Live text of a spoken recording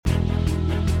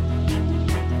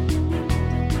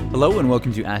Hello and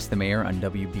welcome to Ask the Mayor on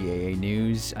WBAA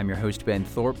News. I'm your host, Ben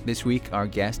Thorpe. This week, our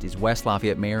guest is West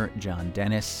Lafayette Mayor John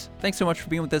Dennis. Thanks so much for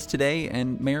being with us today.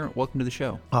 And Mayor, welcome to the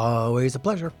show. Always a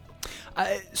pleasure.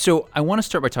 So I want to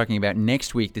start by talking about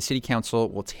next week, the City Council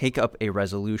will take up a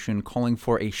resolution calling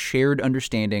for a shared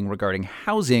understanding regarding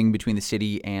housing between the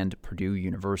city and Purdue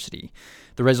University.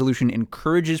 The resolution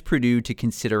encourages Purdue to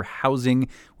consider housing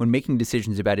when making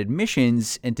decisions about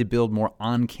admissions and to build more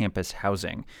on-campus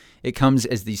housing. It comes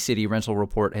as the city rental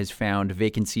report has found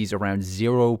vacancies around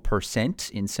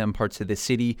 0% in some parts of the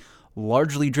city,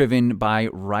 largely driven by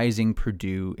rising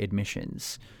Purdue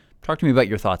admissions. Talk to me about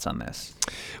your thoughts on this.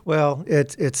 Well,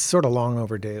 it's sort of long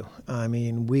overdue. I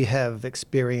mean, we have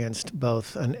experienced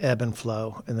both an ebb and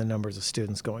flow in the numbers of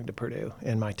students going to Purdue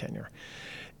in my tenure.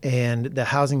 And the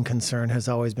housing concern has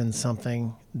always been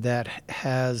something that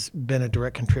has been a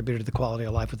direct contributor to the quality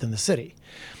of life within the city.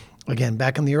 Again,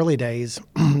 back in the early days,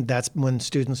 that's when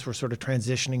students were sort of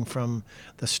transitioning from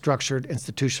the structured,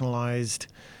 institutionalized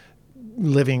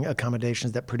living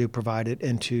accommodations that Purdue provided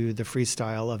into the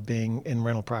freestyle of being in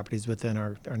rental properties within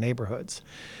our neighborhoods.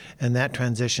 And that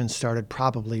transition started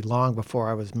probably long before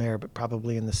I was mayor, but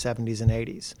probably in the 70s and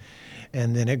 80s.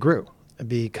 And then it grew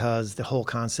because the whole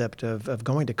concept of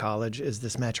going to college is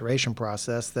this maturation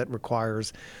process that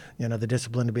requires, the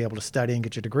discipline to be able to study and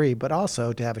get your degree, but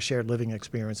also to have a shared living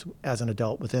experience as an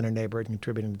adult within a neighborhood and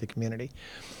contributing to the community.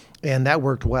 And that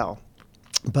worked well.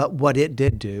 But what it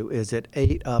did do is it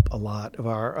ate up a lot of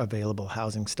our available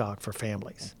housing stock for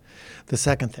families. The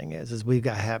second thing is we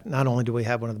got to have, not only do we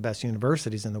have one of the best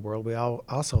universities in the world, we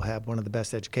also have one of the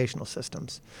best educational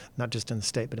systems, not just in the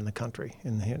state, but in the country,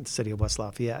 in the city of West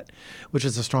Lafayette, which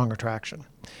is a strong attraction.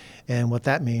 And what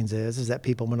that means is that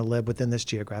people want to live within this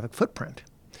geographic footprint.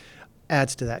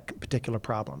 Adds to that particular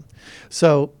problem.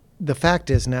 So the fact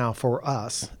is now for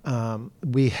us,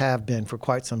 we have been for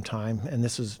quite some time, and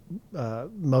this was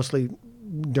mostly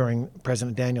during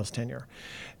President Daniels' tenure,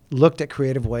 looked at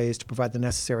creative ways to provide the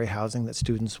necessary housing that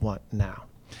students want now.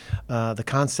 The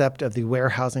concept of the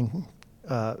warehousing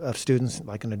of students,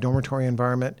 like in a dormitory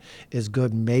environment, is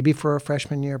good maybe for a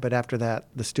freshman year, but after that,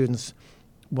 the students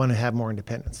want to have more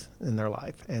independence in their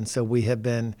life. And so we have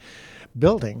been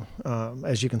building,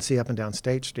 as you can see up and down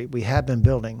State Street, we have been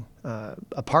building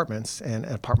apartments and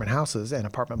apartment houses and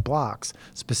apartment blocks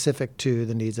specific to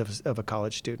the needs of a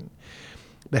college student.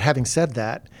 But having said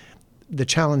that, the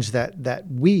challenge that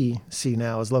we see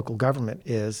now as local government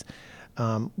is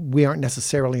we aren't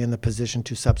necessarily in the position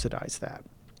to subsidize that.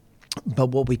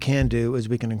 But what we can do is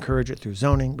we can encourage it through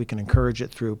zoning. We can encourage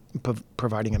it through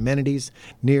providing amenities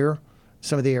near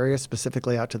some of the areas,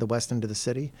 specifically out to the west end of the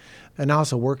city, and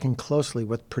also working closely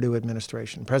with Purdue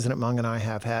administration. President Mung and I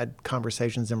have had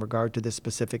conversations in regard to this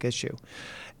specific issue,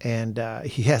 and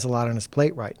he has a lot on his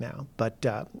plate right now. But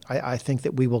I think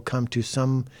that we will come to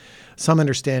some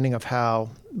understanding of how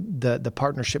the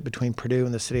partnership between Purdue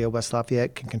and the city of West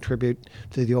Lafayette can contribute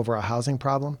to the overall housing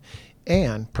problem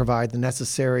and provide the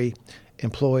necessary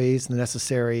employees, the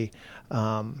necessary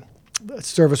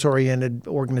service-oriented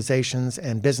organizations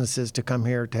and businesses to come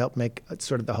here to help make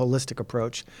sort of the holistic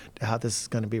approach to how this is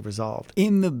going to be resolved.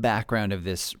 In the background of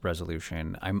this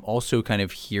resolution, I'm also kind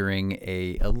of hearing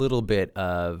a little bit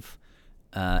of,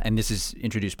 and this is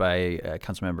introduced by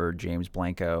Councilmember James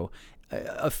Blanco,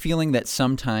 a feeling that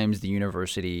sometimes the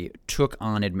university took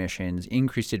on admissions,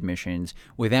 increased admissions,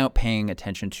 without paying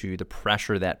attention to the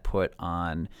pressure that put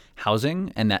on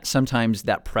housing, and that sometimes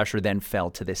that pressure then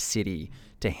fell to the city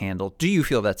to handle. Do you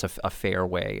feel that's a fair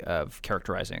way of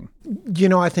characterizing?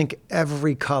 I think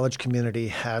every college community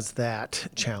has that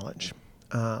challenge.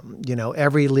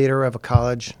 Every leader of a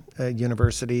college, a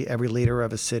university, every leader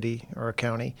of a city or a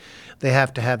county, they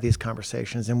have to have these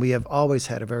conversations. And we have always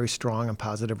had a very strong and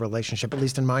positive relationship, at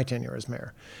least in my tenure as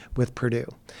mayor, with Purdue.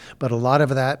 But a lot of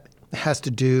that has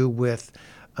to do with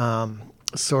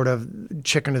sort of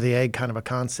chicken or the egg kind of a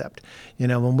concept.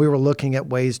 When we were looking at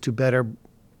ways to better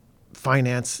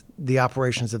finance the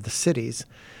operations of the cities,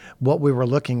 what we were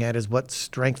looking at is what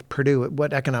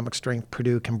economic strength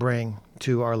Purdue can bring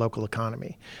to our local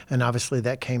economy. And obviously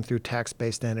that came through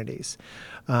tax-based entities.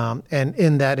 And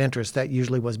in that interest, that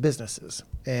usually was businesses.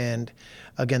 And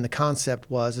again, the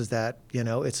concept is that,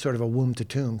 it's sort of a womb to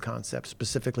tomb concept,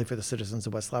 specifically for the citizens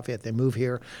of West Lafayette. They move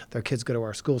here, their kids go to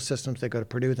our school systems, they go to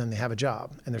Purdue, then they have a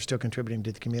job, and they're still contributing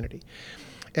to the community.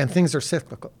 And things are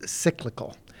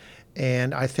cyclical.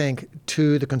 And I think,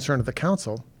 to the concern of the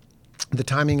council, the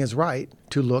timing is right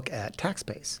to look at tax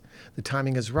base. The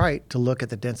timing is right to look at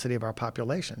the density of our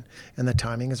population, and the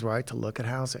timing is right to look at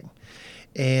housing.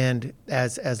 And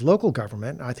as local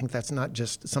government, I think that's not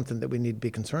just something that we need to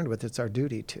be concerned with, it's our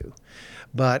duty to.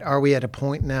 But are we at a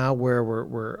point now where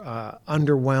we're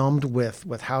underwhelmed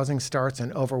with housing starts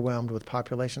and overwhelmed with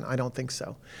population? I don't think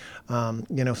so.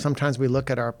 Sometimes we look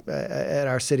at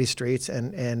our city streets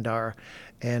and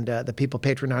the people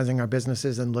patronizing our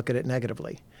businesses and look at it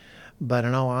negatively. But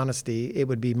in all honesty, it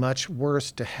would be much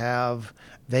worse to have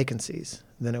vacancies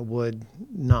than it would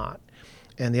not.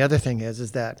 And the other thing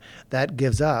is that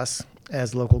gives us,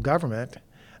 as local government,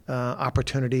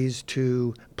 opportunities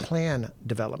to plan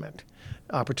development,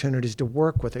 opportunities to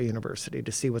work with a university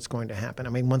to see what's going to happen. I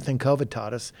mean, one thing COVID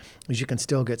taught us is you can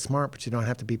still get smart, but you don't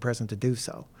have to be present to do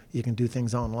so. You can do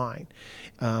things online.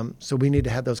 So we need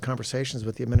to have those conversations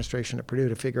with the administration at Purdue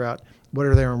to figure out what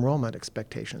are their enrollment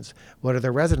expectations, what are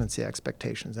their residency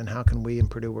expectations, and how can we in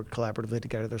Purdue work collaboratively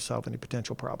together to solve any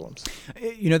potential problems.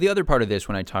 The other part of this,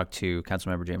 when I talked to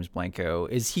Councilmember James Blanco,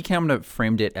 is he kind of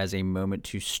framed it as a moment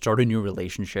to start a new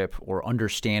relationship or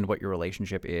understand what your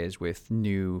relationship is with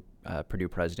new Purdue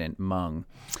President Mung,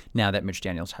 now that Mitch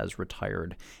Daniels has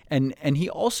retired. And he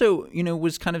also,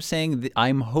 was kind of saying that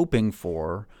I'm hoping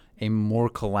for a more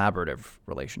collaborative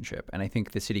relationship. And I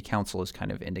think the city council is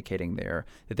kind of indicating there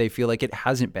that they feel like it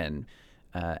hasn't been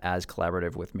as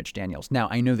collaborative with Mitch Daniels. Now,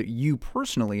 I know that you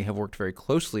personally have worked very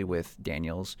closely with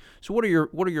Daniels. So what are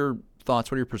your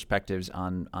thoughts? What are your perspectives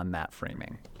on that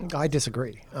framing? I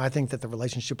disagree. I think that the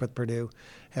relationship with Purdue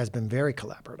has been very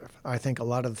collaborative. I think a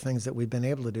lot of the things that we've been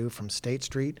able to do, from State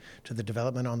Street to the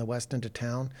development on the west end of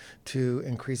town, to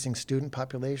increasing student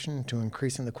population, to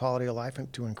increasing the quality of life,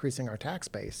 and to increasing our tax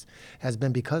base, has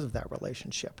been because of that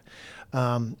relationship.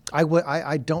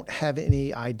 I don't have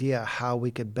any idea how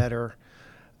we could better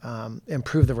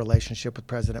improve the relationship with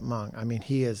President Mung. I mean,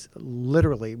 he is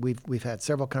literally, we've had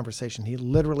several conversations. He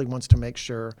literally wants to make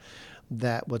sure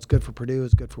that what's good for Purdue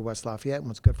is good for West Lafayette, and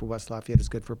what's good for West Lafayette is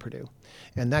good for Purdue.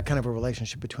 And that kind of a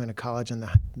relationship between a college and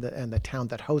the town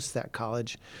that hosts that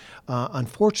college,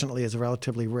 unfortunately, is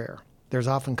relatively rare. There's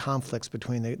often conflicts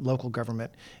between the local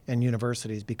government and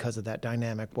universities because of that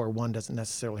dynamic, where one doesn't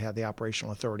necessarily have the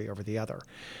operational authority over the other.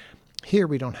 Here,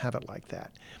 we don't have it like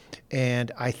that.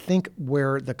 And I think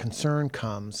where the concern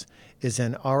comes is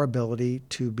in our ability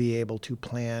to be able to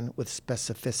plan with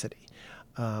specificity.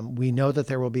 We know that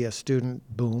there will be a student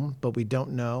boom, but we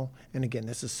don't know. And again,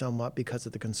 this is somewhat because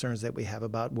of the concerns that we have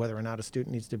about whether or not a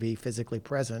student needs to be physically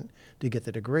present to get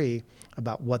the degree,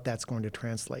 about what that's going to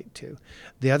translate to.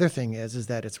 The other thing is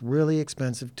that it's really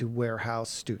expensive to warehouse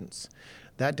students.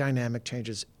 That dynamic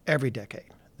changes every decade.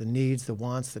 The needs, the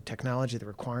wants, the technology, the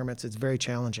requirements, it's very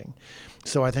challenging.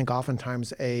 So I think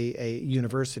oftentimes a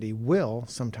university will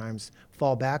sometimes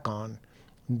fall back on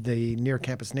the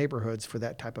near-campus neighborhoods for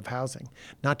that type of housing.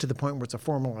 Not to the point where it's a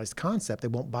formalized concept. They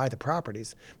won't buy the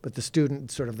properties, but the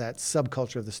student, sort of that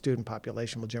subculture of the student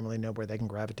population, will generally know where they can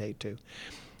gravitate to.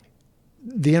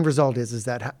 The end result is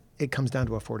that it comes down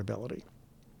to affordability.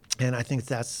 And I think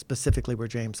that's specifically where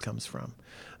James comes from.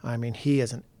 I mean, he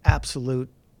is an absolute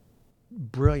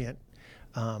brilliant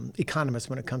economist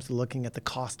when it comes to looking at the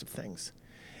cost of things.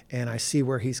 And I see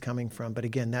where he's coming from. But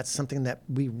again, that's something that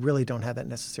we really don't have that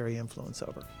necessary influence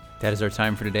over. That is our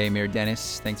time for today. Mayor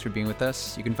Dennis, thanks for being with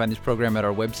us. You can find this program at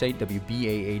our website,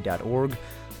 wbaa.org,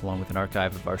 along with an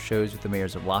archive of our shows with the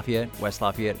mayors of Lafayette, West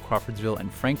Lafayette, Crawfordsville,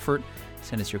 and Frankfort.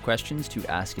 Send us your questions to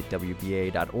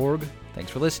ask@wba.org.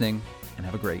 Thanks for listening, and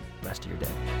have a great rest of your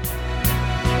day.